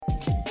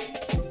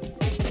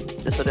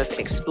to sort of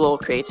explore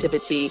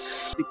creativity.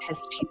 We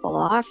piss people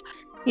off.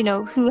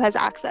 Who has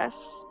access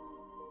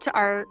to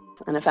art?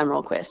 An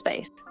ephemeral queer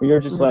space.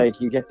 You're just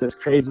like, you get this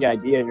crazy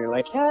idea and you're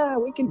like, yeah,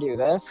 we can do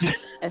this.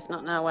 If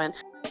not now, when?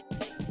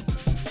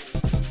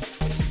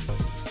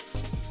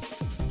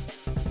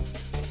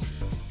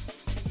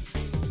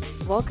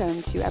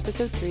 Welcome to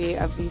episode 3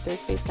 of the Third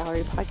Space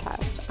Gallery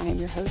podcast. I am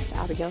your host,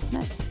 Abigail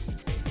Smith.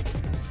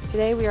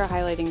 Today we are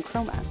highlighting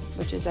Chroma,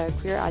 which is a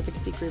queer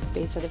advocacy group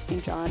based out of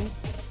St. John.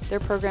 Their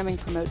programming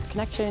promotes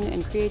connection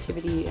and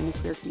creativity in the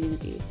queer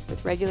community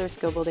with regular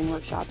skill building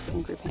workshops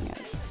and group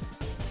hangouts.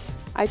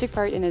 I took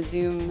part in a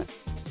Zoom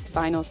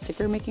vinyl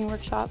sticker making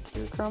workshop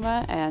through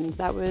Chroma, and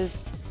that was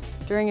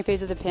during a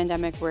phase of the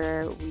pandemic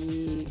where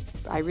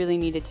I really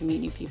needed to meet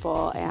new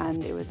people,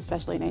 and it was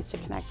especially nice to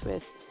connect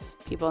with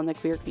people in the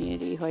queer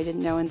community who I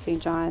didn't know in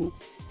St. John.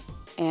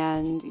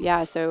 And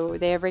yeah, so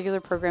they have regular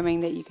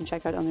programming that you can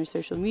check out on their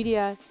social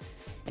media.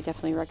 I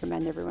definitely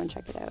recommend everyone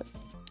check it out.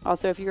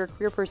 Also, if you're a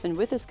queer person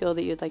with a skill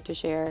that you'd like to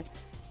share,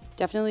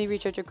 definitely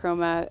reach out to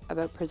Chroma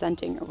about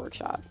presenting a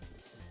workshop.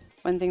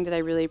 One thing that I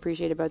really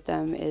appreciate about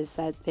them is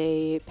that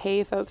they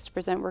pay folks to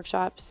present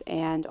workshops,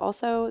 and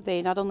also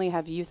they not only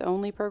have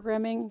youth-only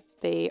programming,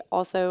 they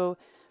also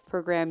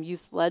program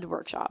youth-led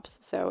workshops.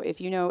 So if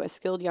you know a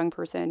skilled young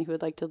person who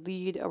would like to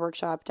lead a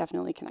workshop,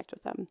 definitely connect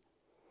with them.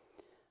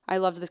 I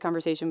loved this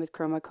conversation with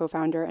Chroma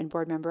co-founder and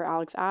board member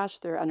Alex Ash.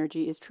 Their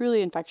energy is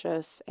truly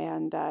infectious,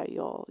 and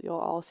you'll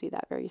all see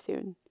that very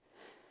soon.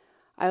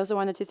 I also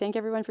wanted to thank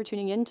everyone for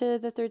tuning in to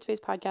the Third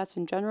Space podcast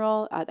in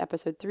general. At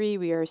episode 3,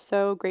 we are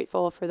so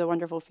grateful for the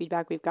wonderful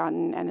feedback we've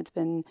gotten, and it's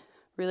been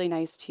really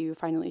nice to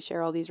finally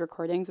share all these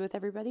recordings with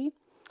everybody.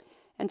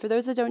 And for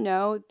those that don't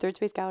know, Third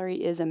Space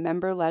Gallery is a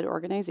member-led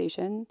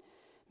organization.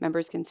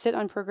 Members can sit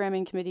on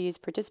programming committees,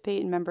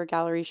 participate in member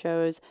gallery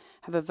shows,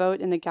 have a vote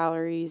in the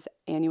gallery's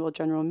annual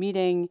general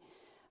meeting.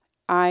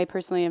 I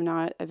personally am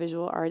not a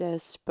visual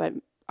artist, but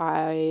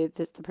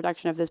the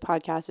production of this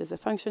podcast is a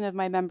function of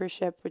my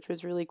membership, which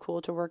was really cool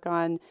to work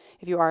on.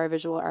 If you are a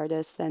visual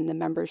artist, then the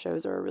member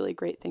shows are a really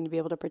great thing to be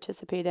able to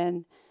participate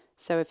in.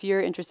 So if you're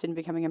interested in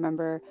becoming a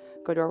member,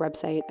 go to our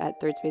website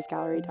at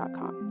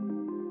thirdspacegallery.com.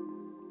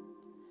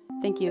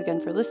 Thank you again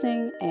for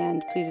listening,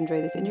 and please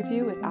enjoy this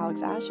interview with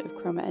Alex Ash of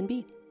Chroma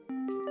NB.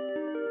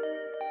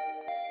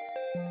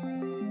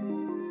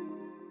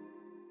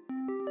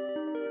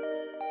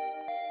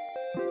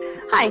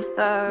 Hi,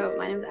 so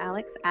my name is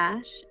Alex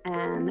Ash,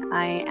 and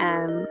I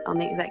am on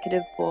the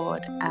executive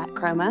board at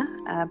Chroma,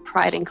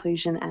 Pride,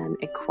 Inclusion, and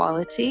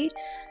Equality.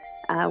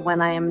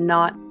 When I am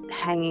not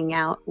hanging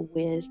out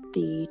with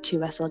the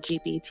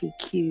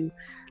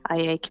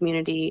 2SLGBTQIA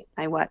community,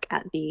 I work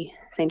at the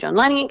St. John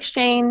Learning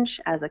Exchange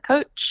as a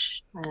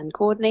coach and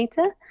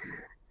coordinator,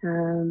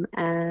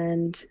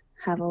 and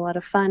have a lot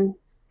of fun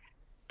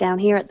down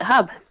here at the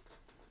hub.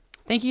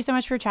 Thank you so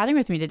much for chatting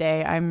with me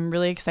today. I'm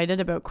really excited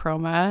about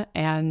Chroma,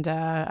 and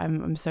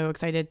I'm so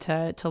excited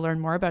to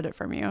learn more about it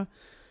from you.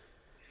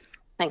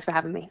 Thanks for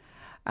having me.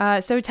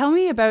 So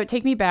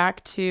take me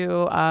back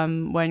to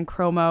when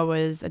Chroma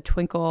was a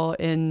twinkle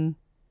in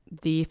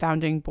the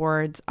founding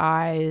board's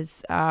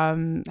eyes.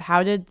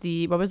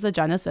 What was the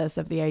genesis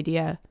of the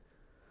idea?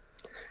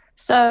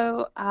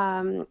 So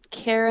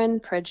Kieran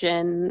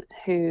Pridgeon,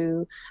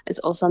 who is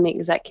also on the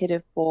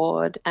executive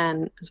board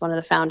and was one of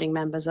the founding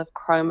members of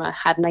Chroma,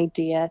 had an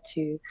idea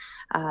to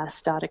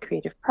start a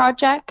creative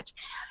project,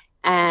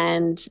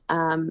 and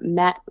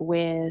met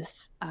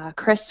with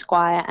Chris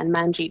Squire and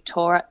Manjeet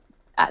Kaur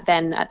at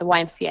the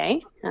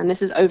YMCA, and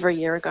this is over a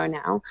year ago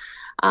now.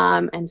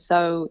 And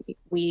so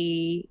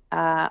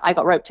I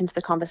got roped into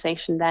the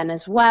conversation then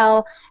as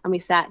well, and we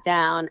sat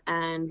down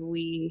and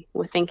we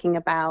were thinking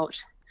about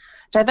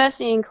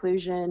diversity and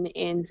inclusion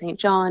in St.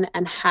 John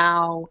and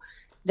how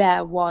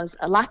there was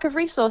a lack of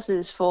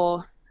resources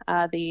for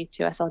the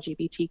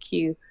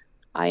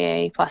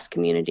 2SLGBTQIA plus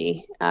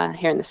community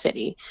here in the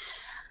city.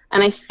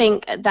 And I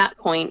think at that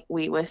point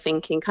we were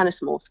thinking kind of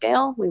small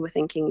scale. We were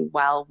thinking,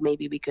 well,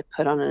 maybe we could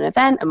put on an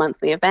event, a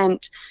monthly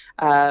event,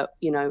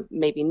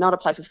 maybe not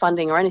apply for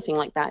funding or anything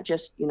like that,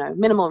 just,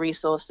 minimal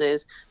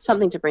resources,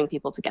 something to bring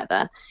people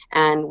together.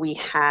 And we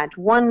had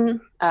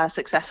one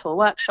successful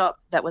workshop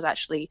that was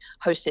actually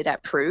hosted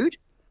at Prude,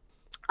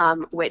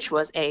 which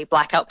was a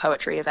blackout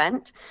poetry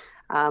event,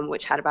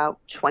 which had about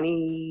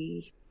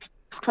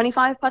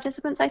 25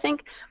 participants, I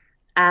think.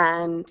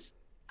 And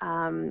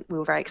we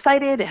were very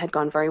excited. It had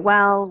gone very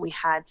well. We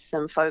had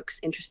some folks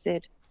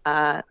interested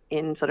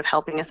in sort of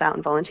helping us out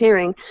and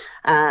volunteering.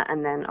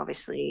 And then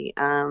obviously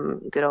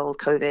good old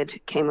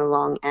COVID came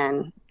along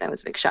and there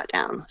was a big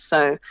shutdown.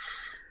 So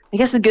I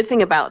guess the good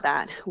thing about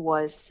that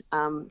was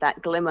that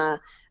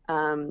glimmer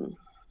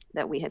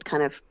that we had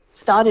kind of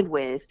started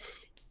with.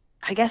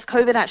 I guess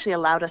COVID actually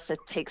allowed us to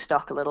take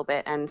stock a little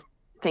bit and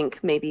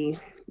think maybe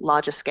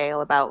larger scale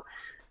about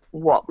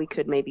what we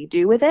could maybe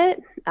do with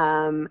it,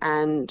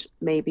 and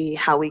maybe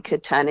how we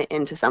could turn it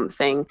into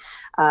something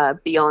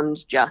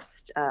beyond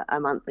just a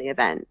monthly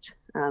event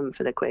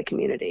for the queer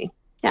community.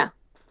 Yeah.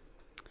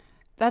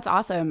 That's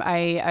awesome.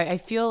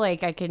 I feel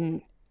like I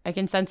can I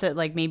can sense that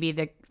like maybe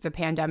the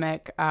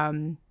pandemic,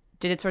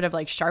 did it sort of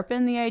like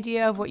sharpen the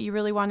idea of what you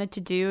really wanted to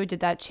do?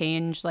 Did that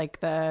change like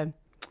the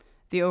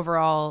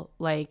overall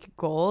like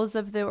goals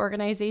of the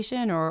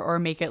organization, or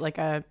make it like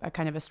a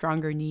kind of a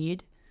stronger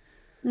need?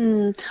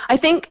 I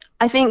think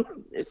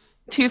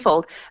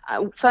twofold.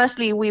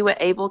 Firstly, we were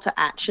able to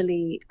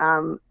actually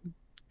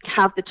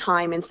have the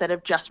time, instead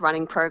of just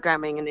running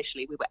programming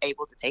initially, we were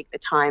able to take the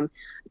time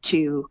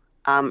to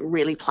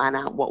really plan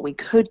out what we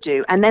could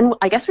do. And then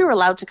I guess we were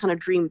allowed to kind of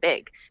dream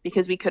big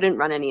because we couldn't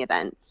run any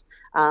events.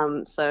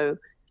 So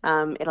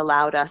it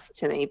allowed us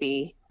to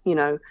maybe,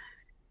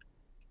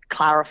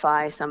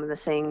 clarify some of the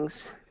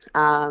things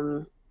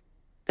that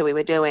we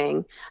were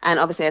doing. And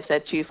obviously I've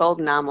said twofold,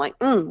 and now I'm like,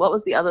 what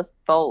was the other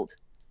fold?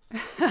 I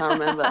can't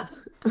remember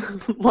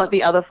what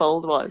the other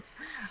fold was.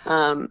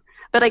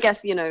 But I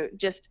guess,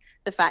 just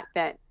the fact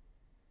that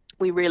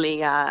we really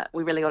got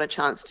a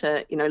chance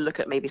to, look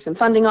at maybe some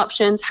funding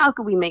options. How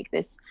could we make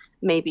this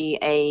maybe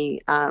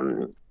a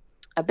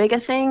bigger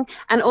thing?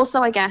 And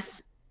also, I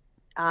guess,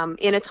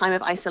 in a time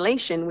of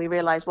isolation, we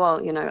realized,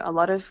 well, a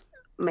lot of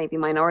maybe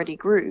minority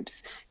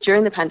groups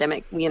during the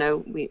pandemic,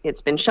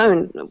 it's been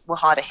shown were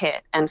harder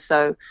hit. And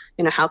so,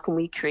 how can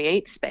we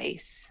create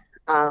space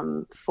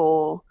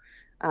for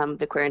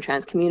the queer and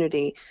trans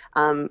community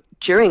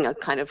during a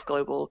kind of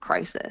global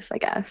crisis, I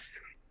guess.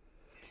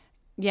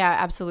 Yeah,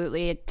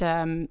 absolutely. It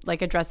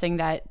like addressing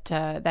that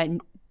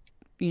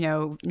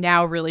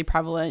now really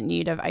prevalent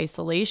need of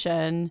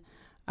isolation,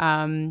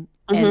 and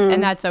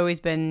that's always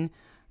been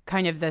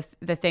kind of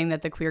the thing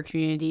that the queer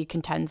community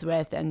contends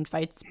with and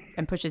fights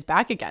and pushes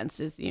back against,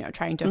 is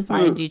trying to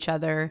find each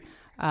other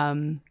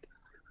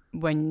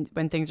when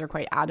things are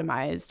quite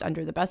atomized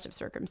under the best of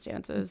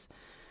circumstances.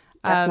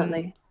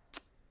 Definitely.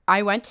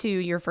 I went to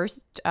your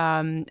first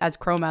as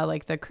Chroma,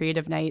 like the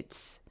Creative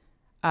Nights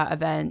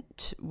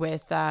event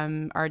with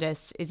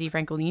artist Izzy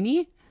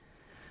Francolini.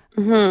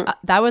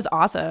 That was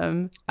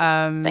awesome.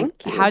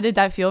 Thank you. How did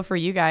that feel for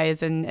you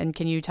guys? And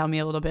can you tell me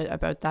a little bit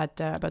about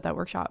that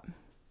workshop?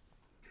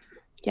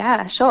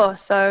 Yeah, sure.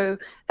 So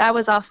that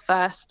was our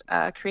first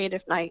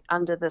creative night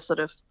under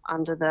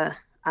the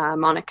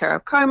moniker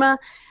of Chroma,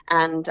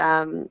 and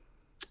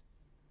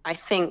I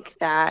think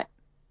that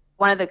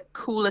one of the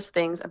coolest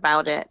things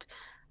about it,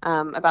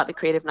 about the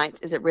creative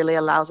nights, is it really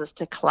allows us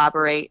to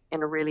collaborate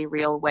in a really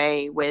real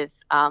way with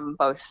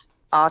both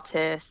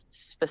artists,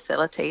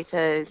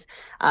 facilitators,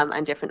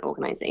 and different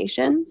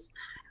organizations.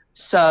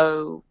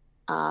 So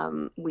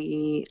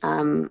we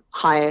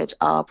hired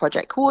our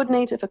project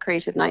coordinator for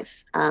Creative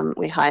Nights.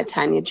 We hired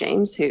Tanya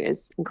James, who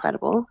is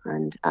incredible,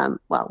 and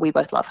we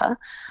both love her.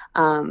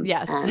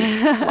 Yes.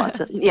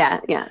 And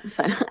yeah.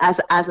 So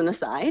as an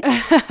aside,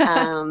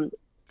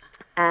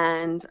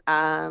 and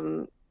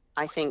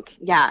I think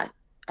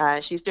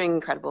she's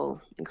doing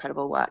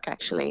incredible work,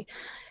 actually.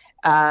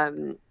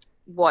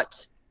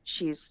 What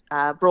she's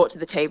brought to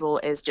the table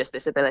is just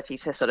this ability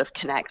to sort of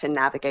connect and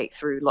navigate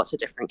through lots of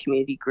different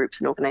community groups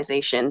and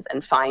organizations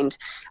and find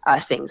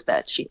things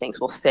that she thinks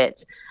will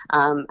fit.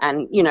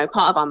 And,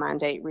 part of our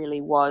mandate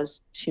really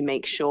was to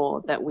make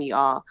sure that we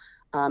are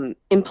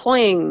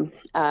employing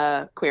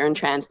queer and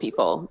trans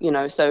people,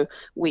 so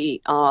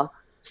we are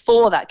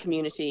for that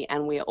community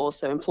and we are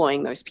also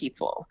employing those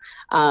people.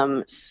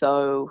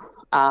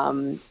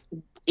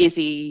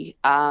 Izzy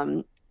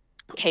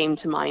came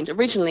to mind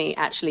originally,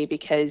 actually,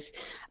 because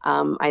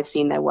I'd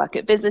seen their work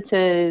at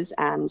Visitors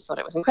and thought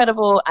it was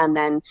incredible. And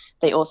then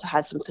they also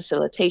had some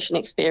facilitation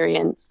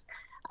experience.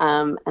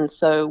 And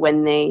so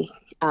when they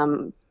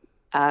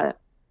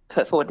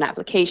put forward an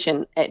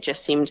application, it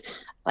just seemed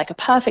like a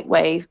perfect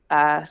way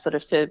sort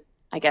of to,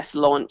 I guess,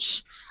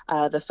 launch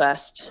the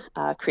first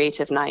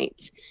creative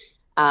night.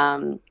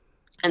 And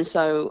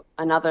so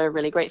another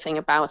really great thing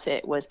about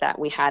it was that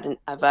we had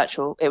a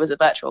virtual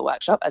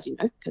workshop, as you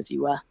know, because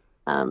you were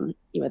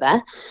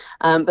there.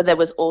 But there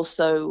was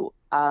also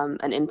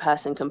an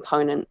in-person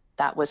component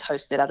that was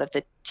hosted out of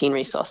the Teen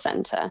Resource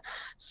Center.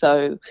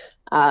 So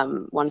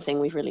one thing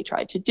we've really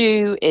tried to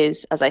do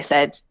is, as I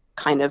said,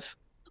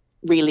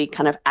 really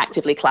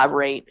actively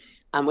collaborate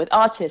with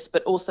artists,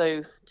 but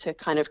also to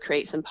kind of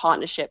create some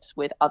partnerships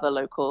with other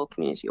local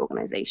community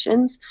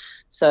organizations.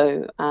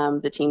 So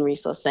the Teen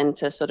Resource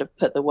Center sort of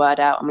put the word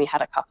out, and we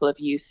had a couple of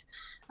youth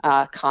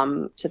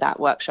come to that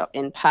workshop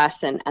in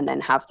person, and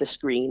then have the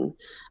screen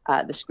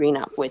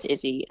up with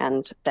Izzy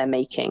and their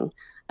making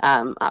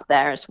up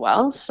there as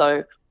well.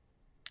 So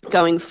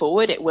going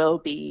forward, it will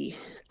be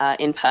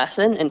in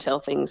person until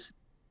things,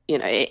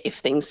 if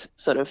things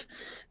sort of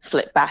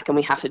flip back and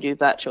we have to do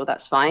virtual,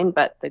 that's fine.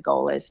 But the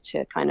goal is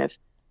to kind of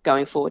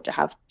going forward to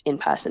have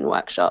in-person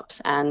workshops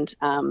and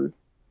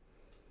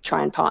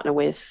try and partner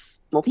with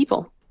more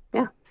people.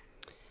 Yeah.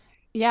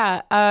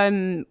 Yeah.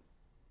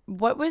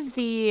 What was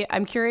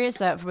I'm curious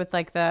with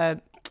like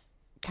the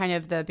kind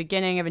of the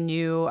beginning of a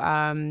new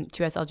 2S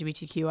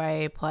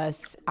LGBTQIA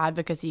plus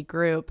advocacy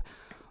group,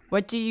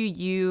 what do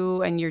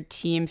you and your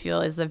team feel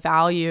is the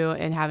value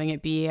in having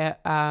it be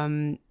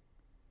Chroma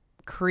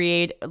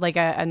create like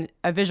a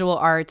visual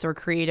arts or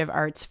creative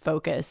arts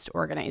focused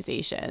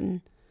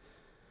organization?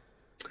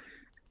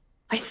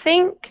 I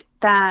think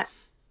that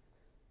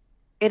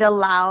it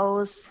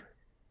allows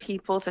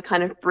people to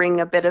kind of bring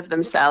a bit of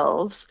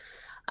themselves,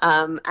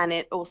 and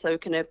it also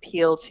can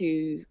appeal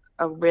to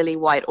a really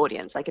wide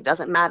audience. Like, it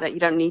doesn't matter, you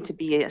don't need to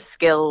be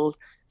skilled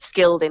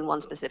in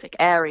one specific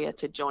area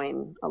to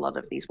join a lot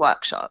of these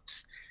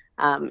workshops.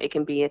 It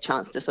can be a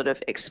chance to sort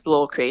of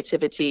explore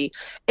creativity.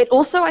 It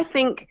also, I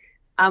think,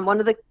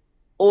 one of the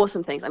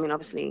awesome things, I mean,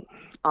 obviously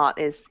art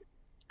is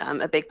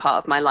a big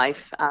part of my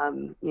life,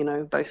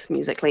 both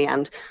musically,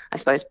 and I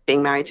suppose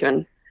being married to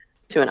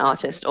an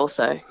artist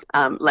also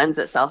lends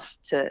itself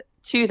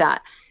to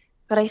that.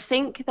 But I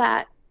think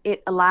that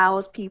it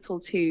allows people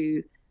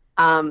to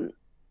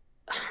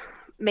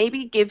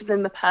maybe give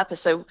them a purpose.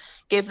 So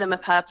give them a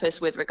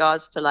purpose with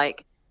regards to,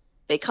 like,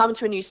 they come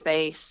to a new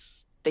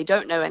space, they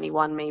don't know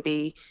anyone,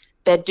 maybe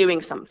they're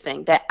doing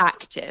something, they're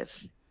active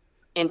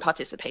in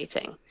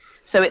participating.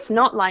 So it's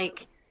not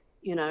like,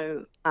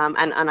 and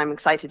I'm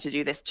excited to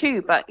do this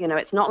too, but,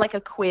 it's not like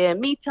a queer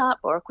meetup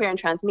or a queer and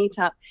trans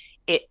meetup,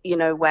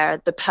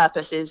 where the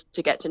purpose is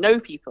to get to know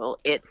people.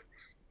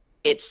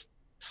 It's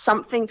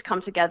something to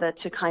come together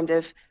to kind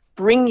of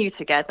bring you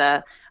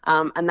together,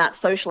 and that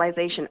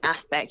socialization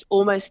aspect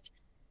almost,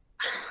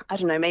 I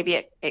don't know,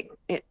 maybe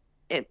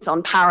it's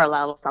on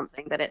parallel or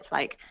something, but it's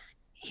like,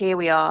 here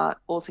we are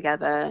all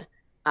together,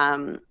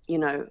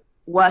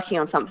 working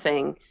on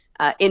something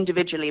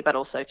individually, but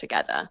also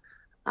together.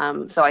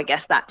 So I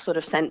guess that sort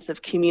of sense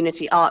of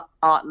community art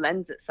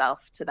lends itself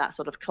to that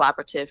sort of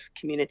collaborative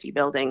community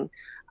building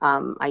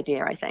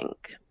idea, I think.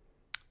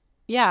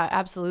 Yeah,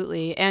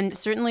 absolutely. And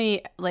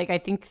certainly, like, I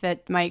think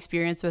that my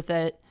experience with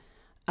it,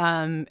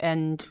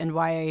 and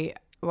why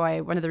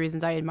one of the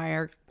reasons I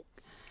admire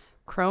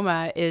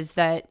Chroma is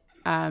that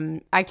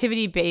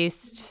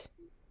activity-based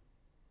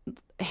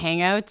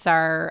hangouts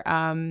are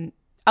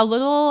a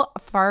little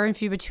far and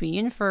few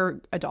between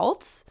for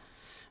adults.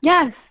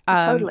 Yes,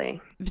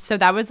 totally. So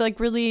that was like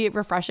really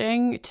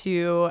refreshing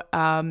to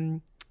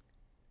have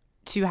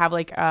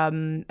like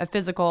a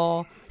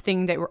physical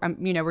thing that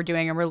we're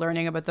doing, and we're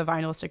learning about the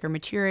vinyl sticker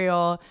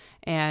material,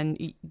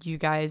 and you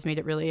guys made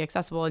it really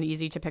accessible and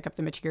easy to pick up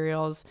the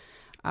materials,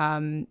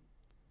 and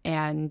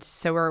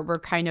so we're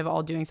kind of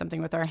all doing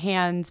something with our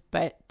hands,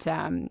 but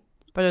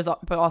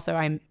also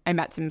I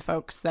met some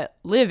folks that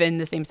live in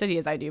the same city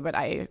as I do, but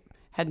I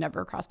had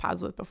never crossed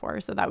paths with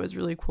before, so that was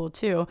really cool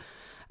too.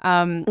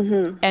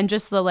 And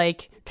just the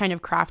like kind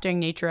of crafting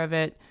nature of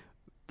it,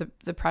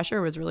 the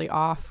pressure was really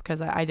off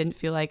because I didn't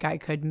feel like I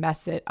could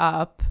mess it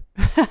up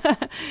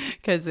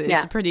because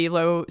it's pretty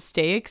low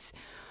stakes.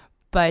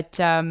 But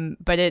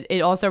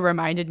it also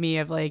reminded me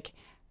of, like,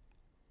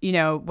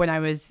 when I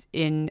was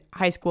in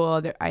high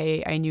school,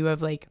 I knew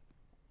of like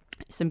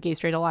some gay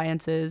straight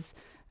alliances.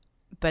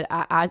 But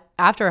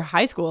after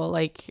high school,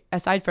 like,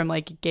 aside from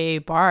like gay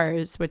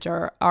bars, which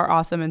are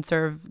awesome and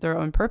serve their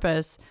own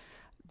purpose,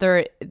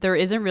 there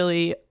isn't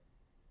really,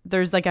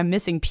 there's like a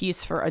missing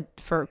piece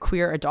for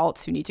queer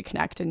adults who need to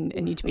connect and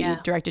need to be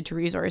directed to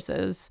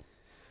resources.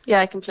 Yeah,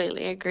 I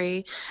completely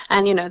agree.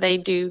 And, they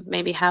do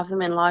maybe have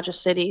them in larger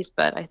cities,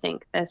 but I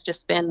think there's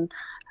just been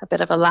a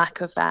bit of a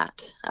lack of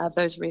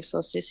those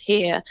resources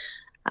here.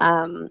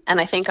 And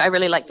I think I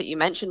really like that you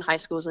mentioned high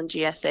schools and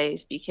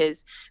GSAs,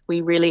 because we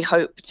really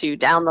hope to,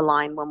 down the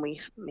line, when we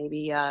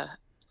maybe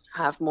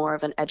have more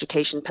of an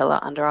education pillar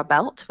under our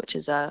belt, which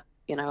is a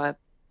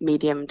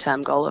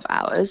medium-term goal of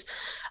ours,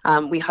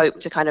 we hope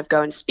to kind of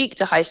go and speak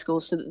to high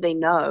schools so that they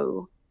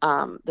know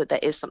that there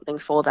is something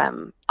for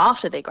them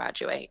after they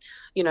graduate,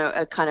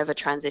 a kind of a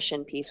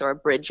transition piece or a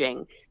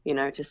bridging,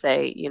 to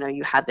say,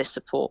 you had this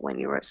support when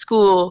you were at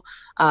school,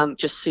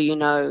 just so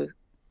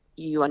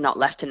you are not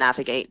left to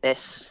navigate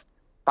this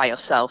by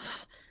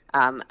yourself,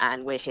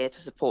 and we're here to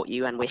support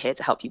you, and we're here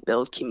to help you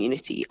build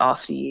community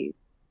after you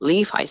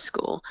leave high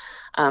school,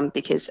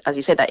 because, as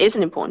you said, that is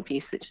an important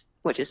piece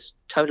which is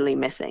totally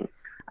missing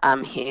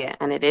here,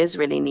 and it is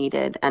really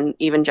needed. And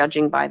even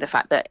judging by the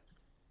fact that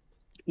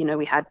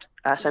we had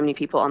so many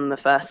people on the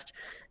first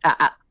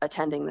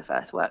attending the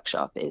first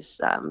workshop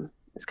is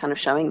kind of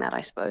showing that,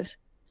 I suppose.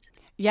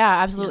 Yeah,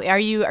 absolutely. Are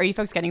you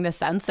folks getting the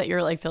sense that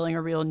you're like filling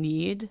a real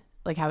need?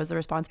 Like, how has the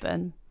response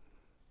been?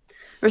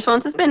 The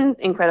response has been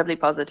incredibly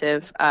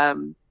positive.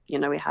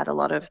 We had a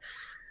lot of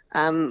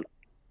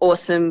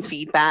awesome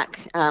feedback,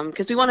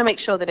 because we want to make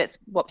sure that it's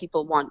what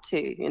people want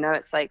too.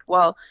 It's like,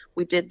 well,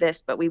 we did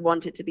this, but we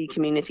want it to be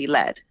community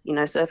led.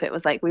 So if it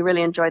was like, we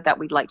really enjoyed that,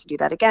 we'd like to do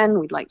that again.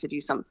 We'd like to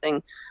do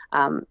something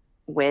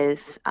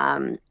with,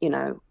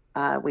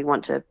 we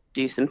want to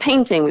do some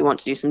painting, we want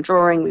to do some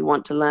drawing, we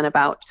want to learn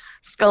about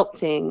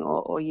sculpting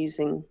or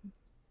using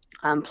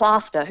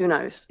plaster. Who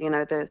knows?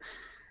 The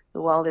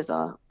world is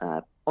our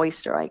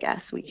oyster, I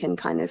guess. We can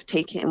kind of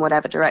take it in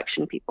whatever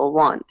direction people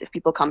want. If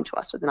people come to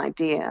us with an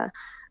idea,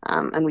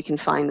 and we can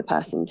find the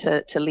person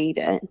to lead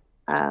it,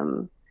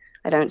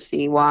 I don't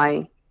see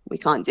why we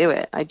can't do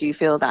it. I do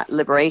feel that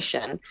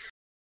liberation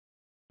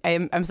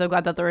I'm so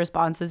glad that the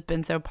response has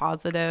been so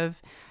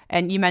positive.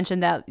 And you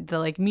mentioned that the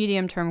like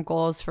medium term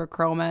goals for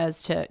Chroma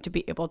is to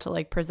be able to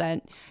like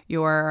present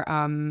your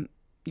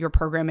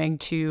programming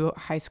to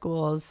high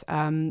schools.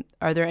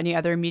 Are there any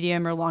other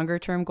medium or longer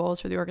term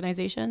goals for the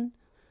organization?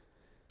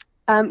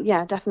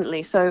 Yeah,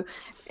 definitely. So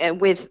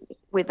with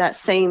that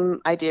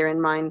same idea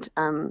in mind,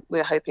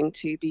 we're hoping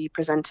to be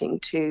presenting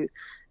to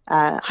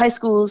high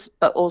schools,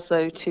 but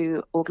also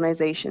to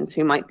organizations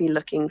who might be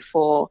looking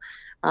for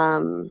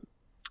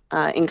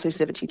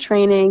inclusivity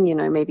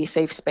training, maybe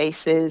safe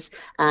spaces,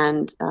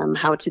 and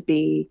how to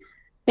be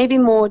maybe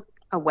more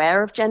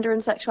aware of gender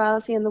and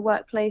sexuality in the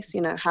workplace.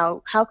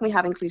 How can we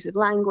have inclusive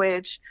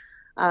language?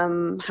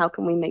 How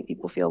can we make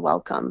people feel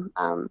welcome?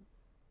 And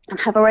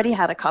we've already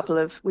had a couple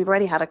of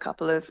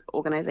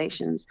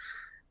organizations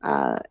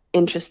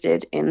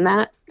interested in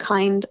that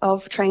kind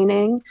of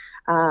training.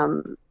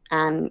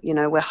 And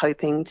we're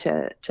hoping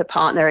to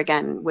partner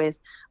again with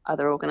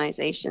other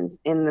organizations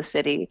in the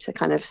city to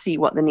kind of see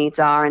what the needs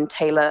are and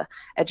tailor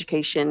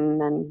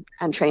education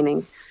and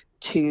trainings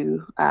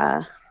to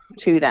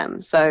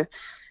them. So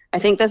I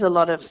think there's a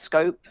lot of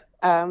scope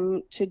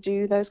to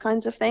do those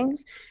kinds of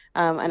things.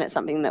 And it's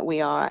something that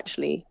we are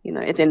actually,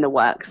 it's in the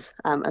works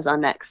as our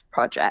next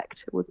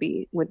project would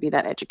be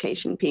that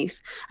education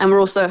piece. And we're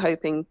also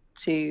hoping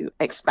to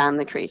expand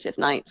the creative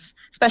nights,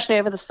 especially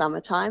over the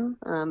summertime,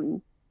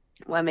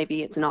 where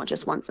maybe it's not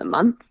just once a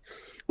month.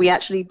 We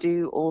actually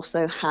do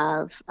also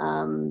have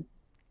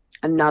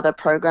another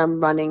program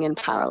running in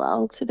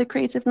parallel to the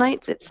creative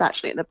nights. It's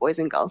actually at the Boys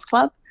and Girls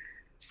Club.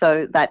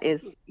 So that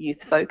is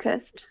youth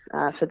focused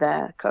for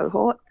their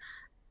cohort.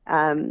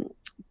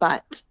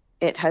 But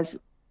it has,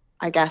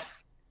 I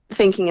guess,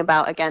 thinking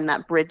about, again,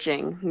 that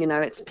bridging,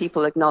 it's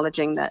people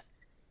acknowledging that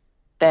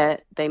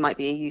they might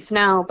be a youth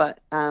now, but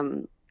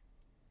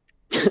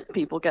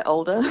people get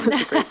older.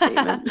 That's a great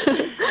statement.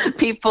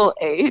 People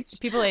age.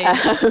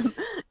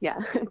 Yeah,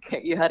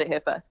 okay, you heard it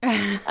here first.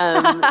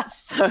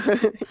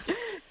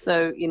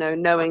 So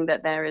knowing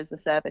that there is a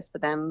service for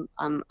them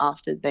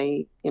after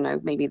they,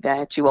 maybe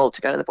they're too old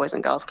to go to the Boys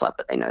and Girls Club,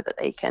 but they know that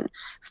they can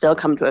still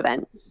come to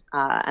events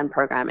and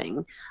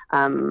programming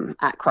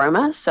at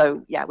Chroma.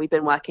 So yeah, we've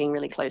been working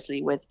really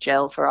closely with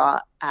Jill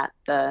at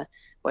the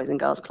Boys and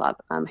Girls Club,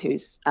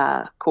 who's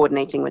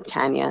coordinating with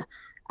Tanya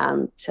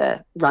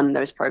to run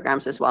those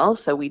programs as well.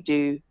 So we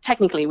do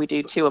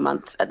 2 a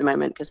month at the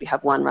moment, because we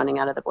have one running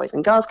out of the Boys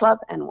and Girls Club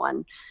and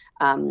one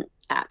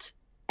at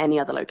any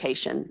other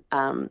location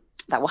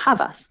that will have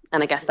us.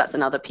 And I guess that's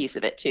another piece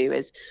of it too,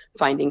 is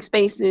finding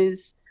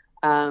spaces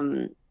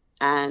and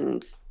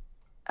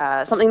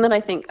something that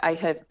I think I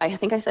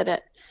said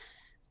it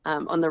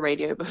on the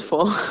radio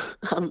before.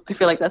 I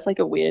feel like that's like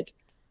a weird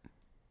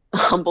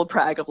humble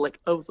brag of like,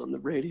 I was on the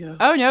radio.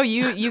 Oh no,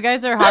 you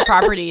guys are hot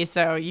property,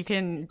 so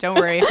don't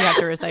worry if you have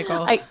to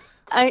recycle.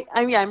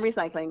 I'm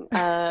recycling.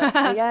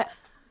 Yeah.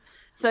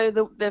 So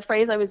the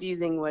phrase I was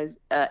using was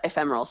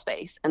ephemeral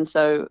space, and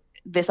so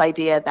this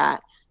idea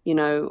that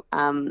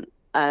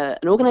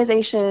an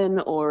organization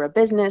or a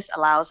business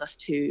allows us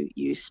to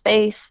use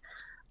space,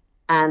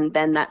 and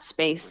then that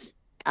space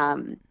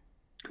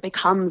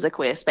becomes a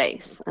queer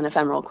space, an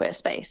ephemeral queer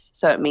space.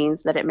 So it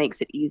means that it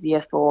makes it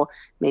easier for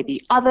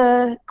maybe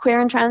other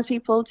queer and trans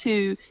people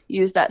to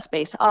use that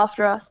space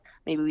after us.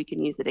 Maybe we can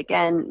use it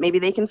again. Maybe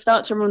they can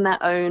start to run their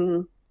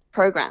own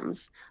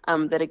programs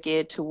that are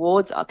geared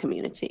towards our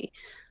community.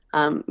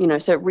 So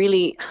it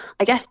really,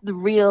 I guess the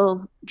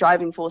real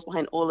driving force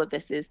behind all of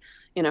this is,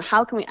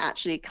 how can we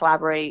actually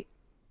collaborate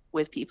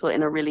with people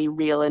in a really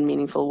real and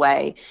meaningful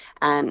way,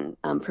 and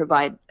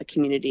provide a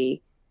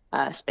community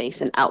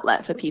space and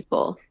outlet for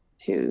people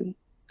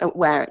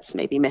where it's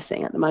maybe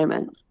missing at the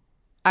moment.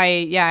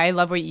 I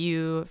love what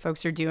you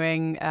folks are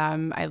doing.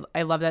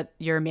 I love that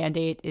your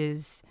mandate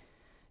is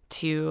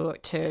to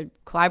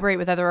collaborate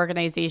with other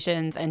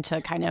organizations and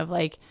to kind of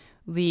like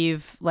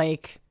leave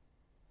like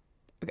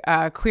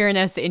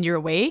queerness in your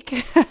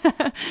wake.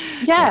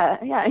 Yeah,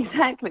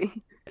 exactly.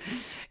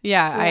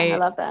 Yeah, I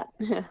love that.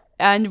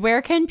 And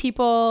where can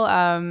people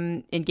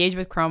engage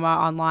with Chroma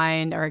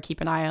online or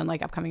keep an eye on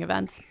like upcoming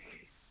events?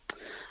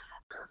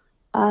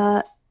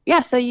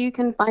 So you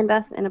can find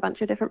us in a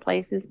bunch of different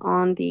places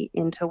on the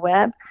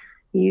interweb.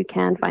 You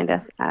can find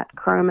us at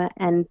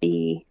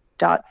chromanb.ca.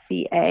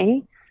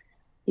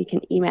 You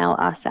can email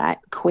us at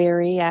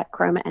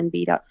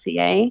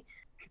query@chromanb.ca.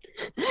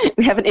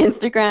 We have an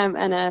Instagram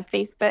and a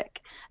Facebook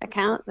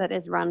account that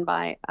is run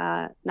by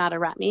Nada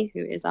Ratney,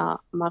 who is our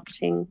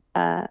marketing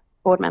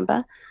board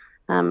member.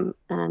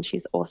 And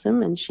she's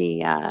awesome, and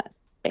she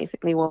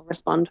basically will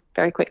respond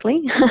very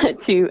quickly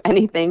to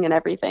anything and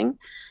everything.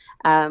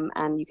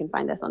 And you can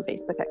find us on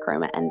Facebook at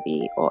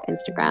ChromaNB or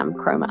Instagram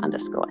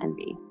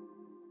Chroma_NB.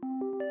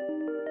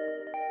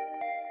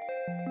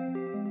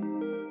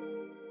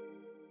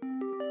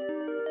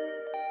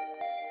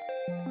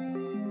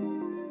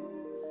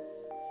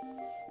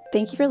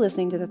 Thank you for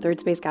listening to the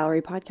Third Space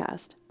Gallery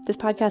podcast. This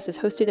podcast is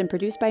hosted and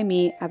produced by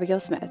me, Abigail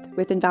Smith,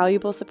 with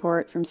invaluable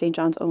support from St.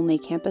 John's only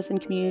campus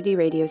and community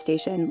radio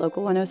station,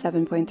 Local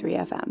 107.3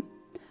 FM.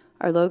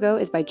 Our logo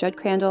is by Judd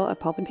Crandall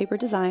of Pulp and Paper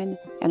Design,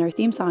 and our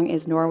theme song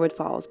is Norwood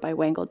Falls by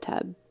Wangled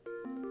Teb.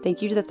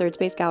 Thank you to the Third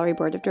Space Gallery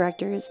Board of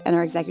Directors and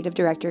our Executive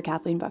Director,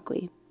 Kathleen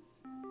Buckley.